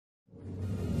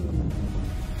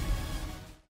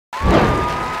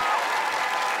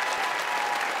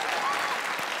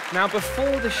Now,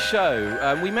 before the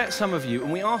show, we met some of you,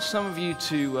 and we asked some of you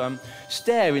to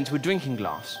stare into a drinking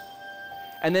glass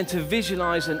and then to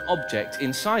visualize an object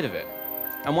inside of it.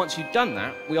 And once you've done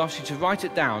that, we asked you to write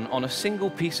it down on a single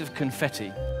piece of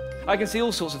confetti. I can see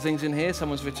all sorts of things in here.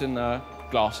 Someone's written a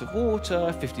glass of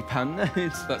water, 50-pound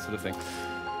notes, that sort of thing.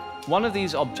 One of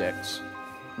these objects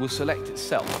will select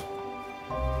itself.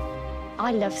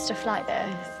 I love stuff like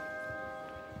this.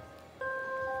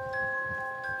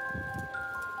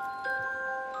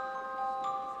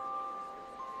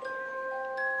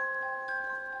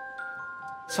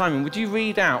 Simon, would you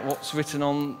read out what's written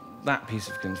on that piece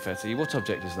of confetti? What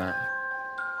object is that?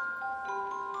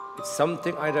 It's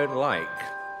something I don't like.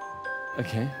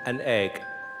 Okay. An egg.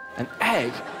 An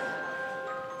egg?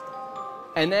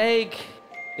 An egg,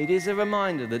 it is a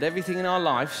reminder that everything in our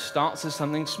life starts as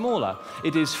something smaller.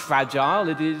 It is fragile,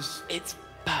 it's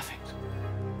perfect.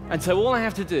 And so all I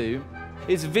have to do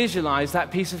is visualize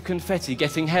that piece of confetti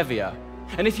getting heavier.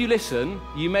 And if you listen,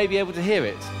 you may be able to hear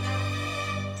it.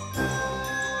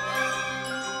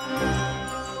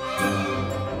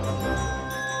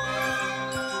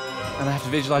 And I have to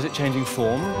visualize it changing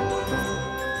form.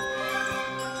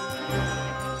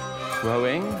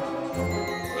 Growing.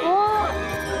 What?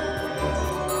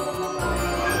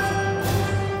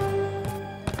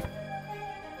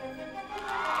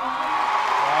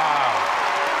 Wow.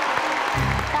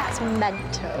 That's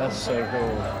mental. That's so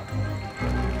cool.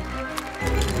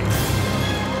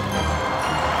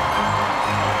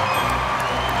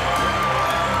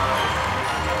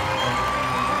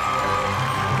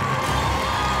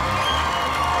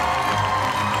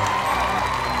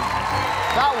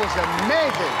 That was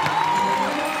amazing.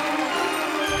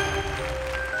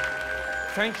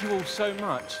 Thank you all so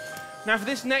much. Now, for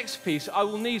this next piece, I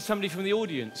will need somebody from the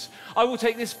audience. I will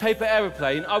take this paper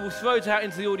aeroplane, I will throw it out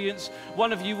into the audience,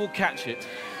 one of you will catch it.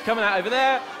 Coming out over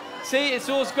there. See, it's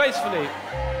yours gracefully.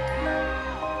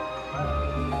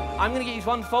 I'm going to get you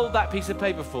to unfold that piece of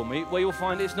paper for me, where you'll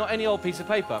find it's not any old piece of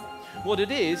paper. What it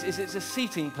is it's a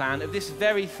seating plan of this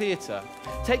very theatre.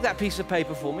 Take that piece of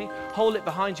paper for me, hold it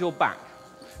behind your back.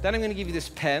 Then I'm going to give you this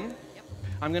pen.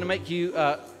 I'm going to make you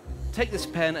take this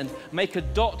pen and make a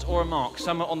dot or a mark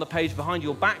somewhere on the page behind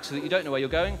your back so that you don't know where you're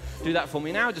going. Do that for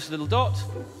me now, just a little dot.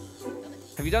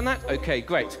 Have you done that? OK,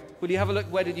 great. Will you have a look?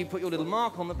 Where did you put your little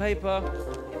mark on the paper?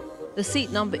 The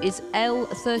seat number is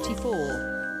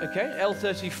L34. OK,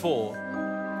 L34.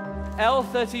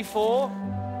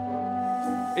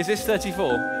 L34. Is this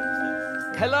 34?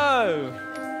 Hello.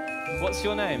 What's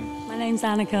your name? My name's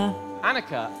Annika.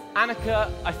 Annika.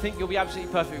 Annika, I think you'll be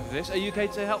absolutely perfect for this. Are you OK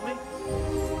to help me?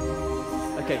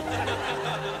 OK.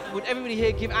 Would everybody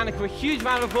here give Annika a huge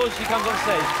round of applause as she comes on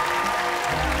stage?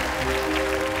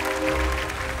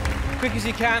 Quick as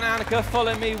you can, Annika,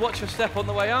 follow me, watch your step on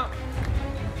the way up.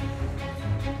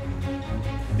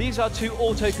 These are two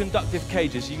auto-conductive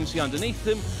cages. You can see underneath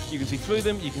them, you can see through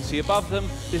them, you can see above them.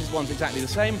 This is one's exactly the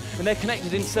same, and they're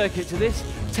connected in circuit to this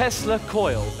Tesla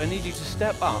coil. I need you to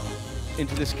step up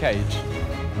into this cage.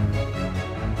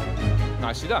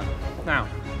 Nicely done. Now,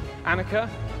 Annika,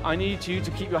 I need you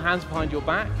to keep your hands behind your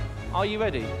back. Are you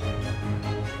ready?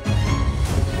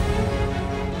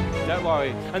 Don't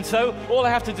worry. And so, all I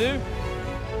have to do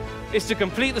is to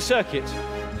complete the circuit.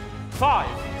 5,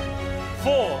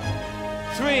 4,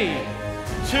 3,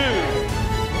 2,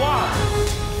 1.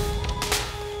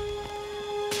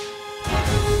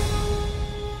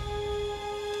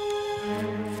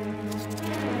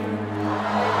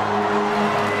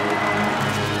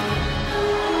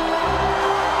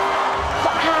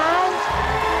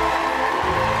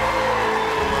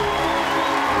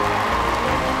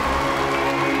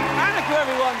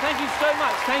 Thank you so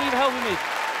much. Thank you for helping me.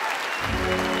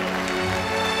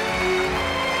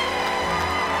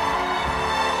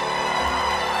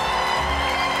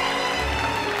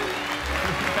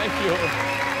 Thank you.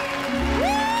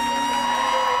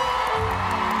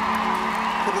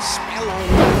 Put a spell on